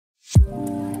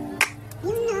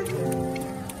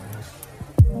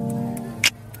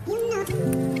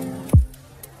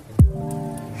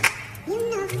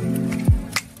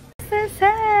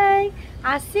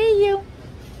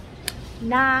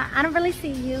Nah, I don't really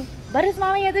see you. But it's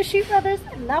Mommy of the Street Brothers,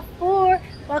 Love 4.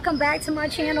 Welcome back to my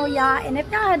channel, y'all. And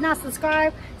if y'all had not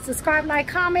subscribed, subscribe, like,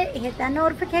 comment, and hit that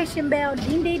notification bell.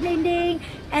 Ding, ding, ding, ding.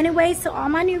 Anyways, to all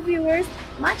my new viewers,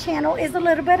 my channel is a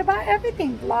little bit about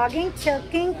everything. Vlogging,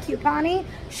 cooking, couponing,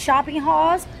 shopping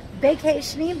hauls,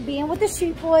 vacationing, being with the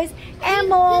street boys, and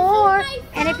more.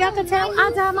 And if y'all can tell,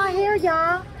 I dyed my hair,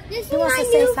 y'all. This is my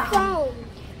new phone.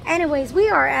 Anyways, we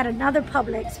are at another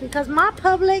Publix because my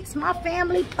family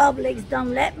Publix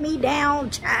done let me down,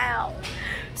 child.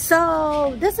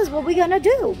 So this is what we're gonna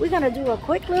do. We're gonna do a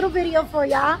quick little video for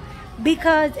y'all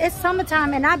because it's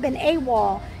summertime and I've been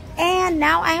AWOL, and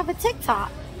now I have a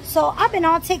TikTok. So I've been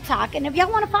on TikTok, and if y'all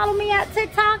want to follow me at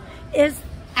TikTok, is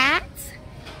at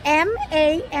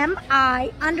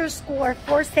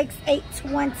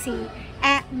MAMI_46820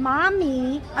 at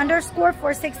mommy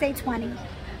 _46820.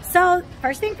 So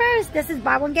first thing first, this is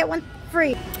buy one get one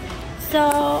free.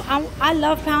 So I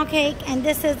love pound cake, and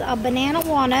this is a banana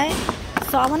walnut.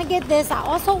 So I want to get this. I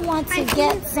also want to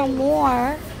get some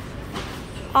more.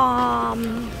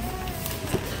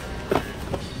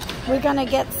 We're gonna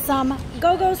get some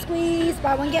go-go squeeze,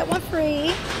 buy one get one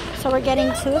free. So we're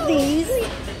getting 2 of these.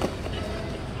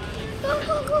 Go,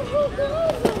 go, go, go,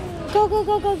 go. Go, go,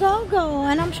 go, go, go, go.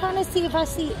 And I'm trying to see if I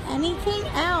see anything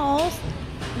else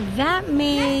that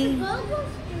may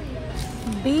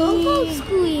be. Go-go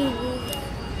squeeze.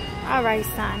 All right,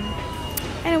 son.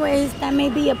 Anyways, that may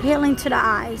be appealing to the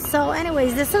eye. So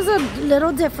anyways, this is a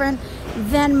little different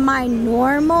than my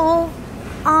normal.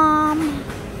 I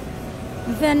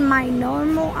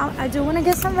do want to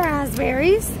get some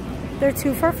raspberries. They're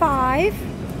 2 for $5.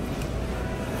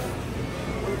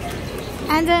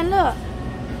 And then look,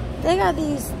 they got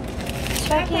these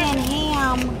turkey and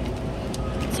ham.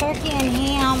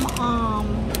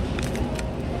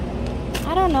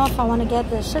 I don't know if I want to get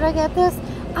this. Should I get this?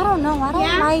 I don't know. I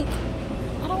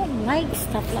don't like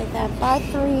stuff like that. Buy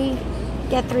 3,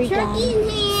 get 3 done.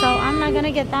 So I'm not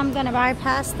gonna get that. I'm gonna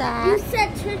bypass that. You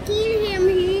said turkey and ham.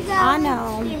 Here you go. I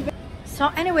know. So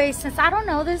anyway, since I don't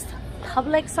know this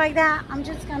Publix like that, I'm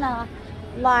just gonna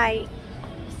like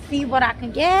see what I can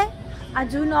get. I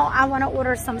do know I want to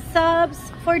order some subs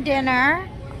for dinner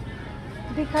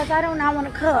because I do not want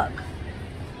to cook.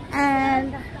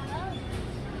 And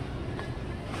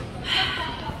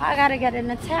I gotta get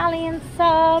an Italian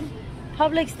sub,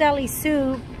 Publix deli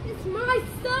soup. It's my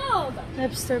sub.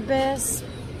 Hipster bis.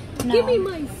 No. Give me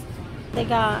my sub. They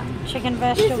got chicken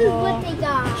vegetable. This is what they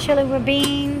got. Chili with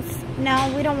beans. No,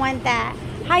 we don't want that.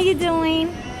 How you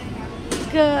doing?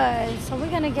 Good. So we're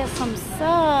gonna get some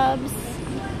subs.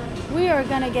 We are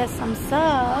gonna get some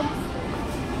subs.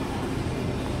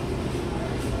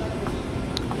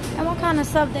 And what kind of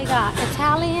sub they got?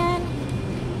 Italian?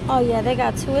 Oh yeah, they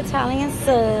got 2 Italian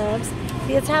subs.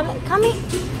 The Italian, come here.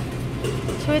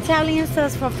 2 Italian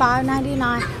subs for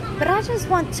 $5.99. But I just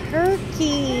want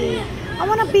turkey. I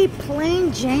want to be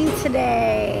plain Jane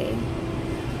today.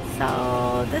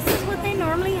 So this is what they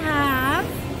normally have.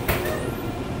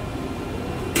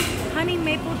 Honey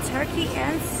maple turkey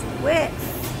and Swiss.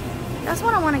 That's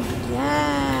what I want to get.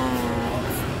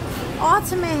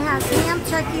 Ultimate has ham,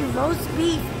 turkey, roast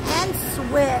beef, and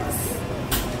Swiss.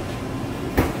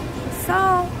 So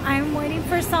I'm waiting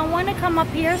for someone to come up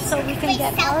here so we can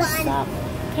get our stuff.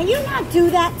 Can you not do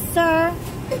that, sir?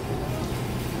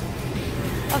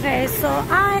 Okay, so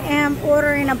I am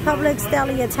ordering a Publix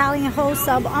deli Italian whole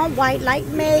sub on white like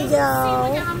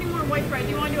mayo. How many more white bread?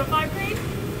 Do you want to do a 5 grade?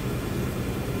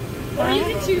 Or you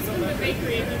can choose from the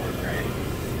bakery if you prefer.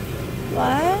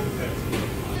 What?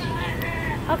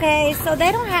 Okay, so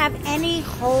they don't have any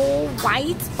whole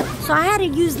white, so I had to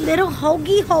use little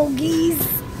hoagies.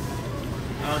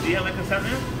 Do you have my consent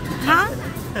now? Huh?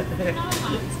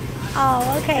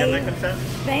 Oh, okay. Do you have my consent?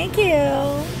 Thank you.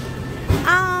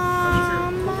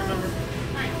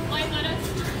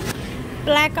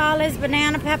 Black olives,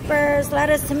 banana peppers,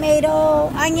 lettuce,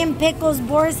 tomato, onion pickles,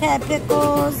 boar's head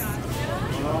pickles,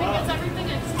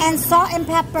 and salt and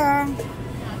pepper.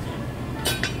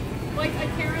 Like a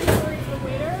Karen or the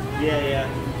waiter? Yeah.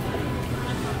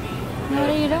 What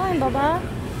are you doing, Bubba? I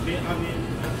mean,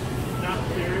 not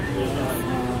serious.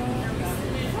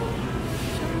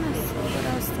 What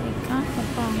else they got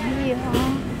from here?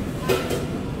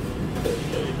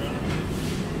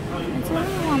 I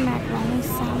don't want macaroni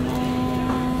salad.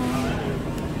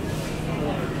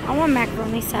 I want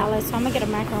macaroni salad, so I'm gonna get a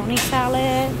macaroni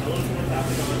salad.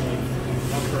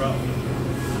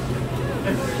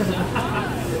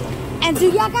 And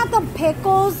do y'all got the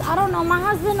pickles? I don't know. My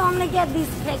husband normally get these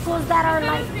pickles that are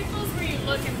like. What pickles were you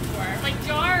looking for? Like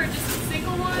jar or just a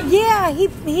single one? Yeah,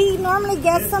 he normally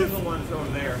gets These them are the ones over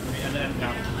there and then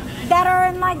that are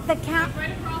in like the count.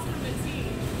 Right across from the T.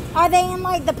 Are they in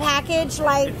like the package,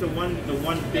 like it's the one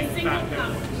big single fat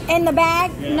cup. one. in the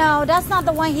bag? Yeah. No, that's not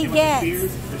the one he The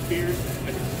gets. spears,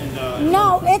 and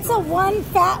No, it's a one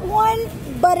fat one,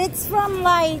 but it's from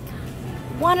like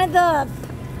one of the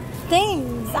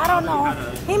things. I don't know.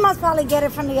 He must probably get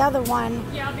it from the other one.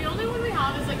 Yeah, the only one we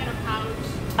have is like in a pouch.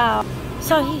 Oh,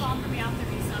 so Offer me out to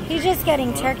be some. he's just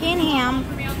getting turkey and ham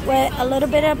with a little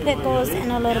bit of pickles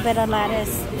and a little bit of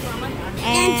lettuce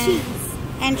and cheese.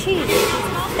 And cheese.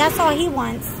 That's all he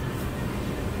wants.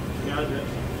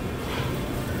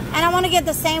 And I want to get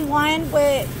the same one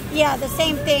with, yeah, the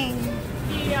same thing.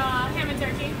 The ham and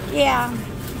turkey. Yeah.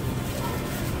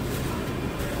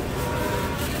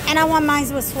 And I want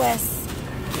mine with Swiss.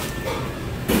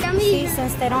 See,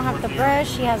 since they don't have the brush,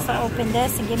 she has to open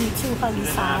this and give me 2 huggy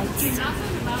sides.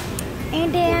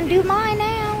 And then do mine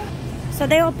now. So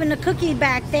they opened the cookie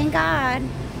back, thank God.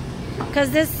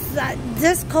 Because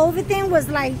this COVID thing was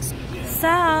like, so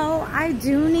I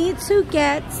do need to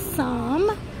get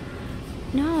some.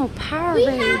 No,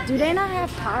 Powerade. Do they not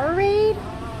have Powerade?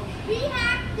 We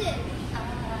have this.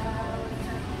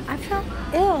 I feel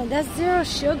ill. That's 0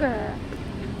 sugar.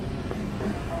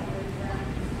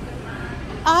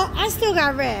 I still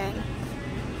got red.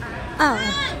 Oh,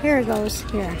 here it goes.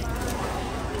 Here.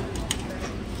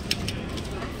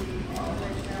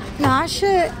 No,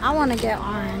 I want to get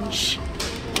orange.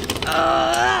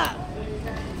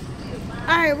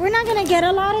 Alright, we're not going to get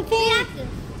a lot of things.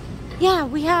 Yeah,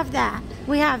 we have that.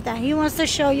 We have that. He wants to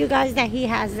show you guys that he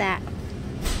has that.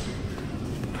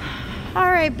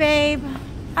 Alright, babe.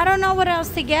 I don't know what else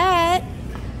to get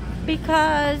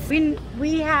because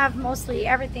we have mostly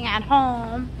everything at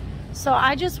home. So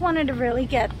I just wanted to really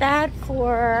get that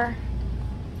for...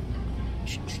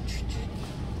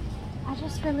 I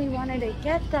just really wanted to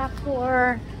get that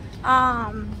for,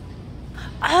 oh,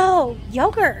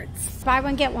 yogurts. Buy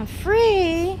one, get one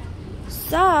free.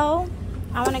 So,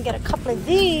 I want to get a couple of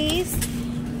these.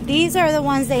 These are the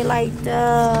ones they like,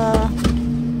 the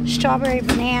strawberry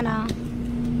banana.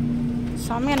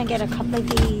 So, I'm going to get a couple of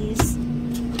these.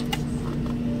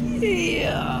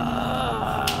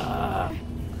 Yeah.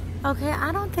 Okay,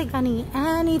 I don't think I need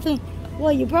anything.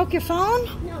 Well, you broke your phone?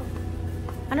 No.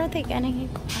 I don't think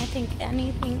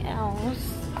anything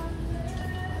else.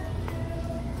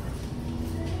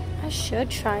 I should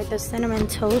try the cinnamon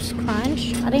toast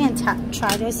crunch. I didn't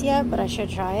try this yet, but I should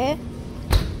try it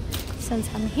since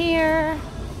I'm here.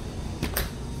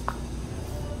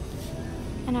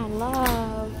 And I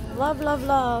love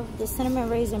the cinnamon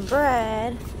raisin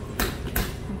bread.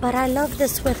 But I love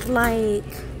this with like,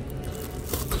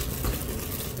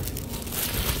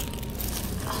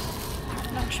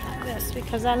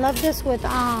 because I love this with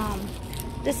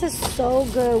this is so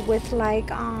good with like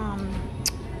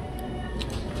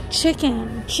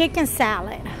chicken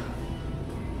salad.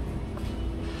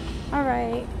 All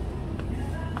right,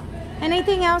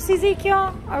 anything else,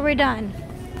 Ezekiel? Are we done?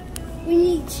 We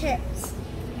need chips.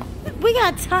 We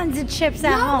got tons of chips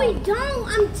at home. No, we don't.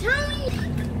 I'm telling you.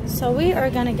 So we are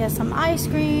gonna get some ice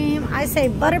cream. I say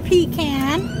butter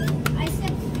pecan. I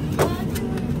said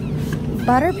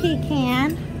Butter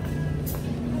pecan.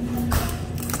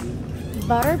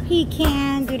 Butter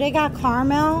pecan. Do they got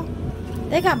caramel?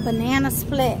 They got banana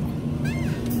split.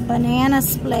 Banana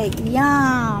split.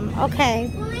 Yum. Okay.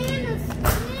 banana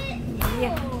split.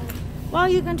 Yeah. Well,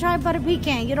 you can try butter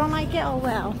pecan. You don't like it? Oh,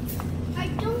 well. I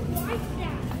don't like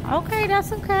that. Okay,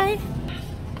 that's okay.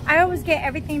 I always get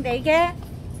everything they get.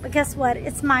 But guess what?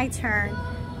 It's my turn.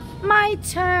 My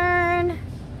turn.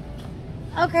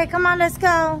 Okay, come on, let's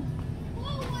go.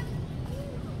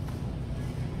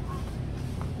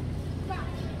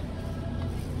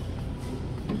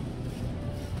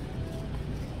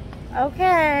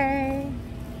 Okay.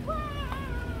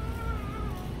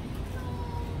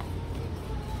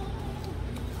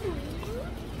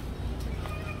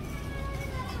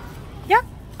 Yep.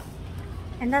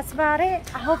 And that's about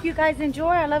it. I hope you guys enjoy.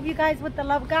 I love you guys with the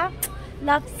love of God.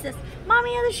 Love sis.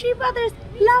 Mommy and the Sheep Brothers.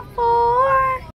 Love for.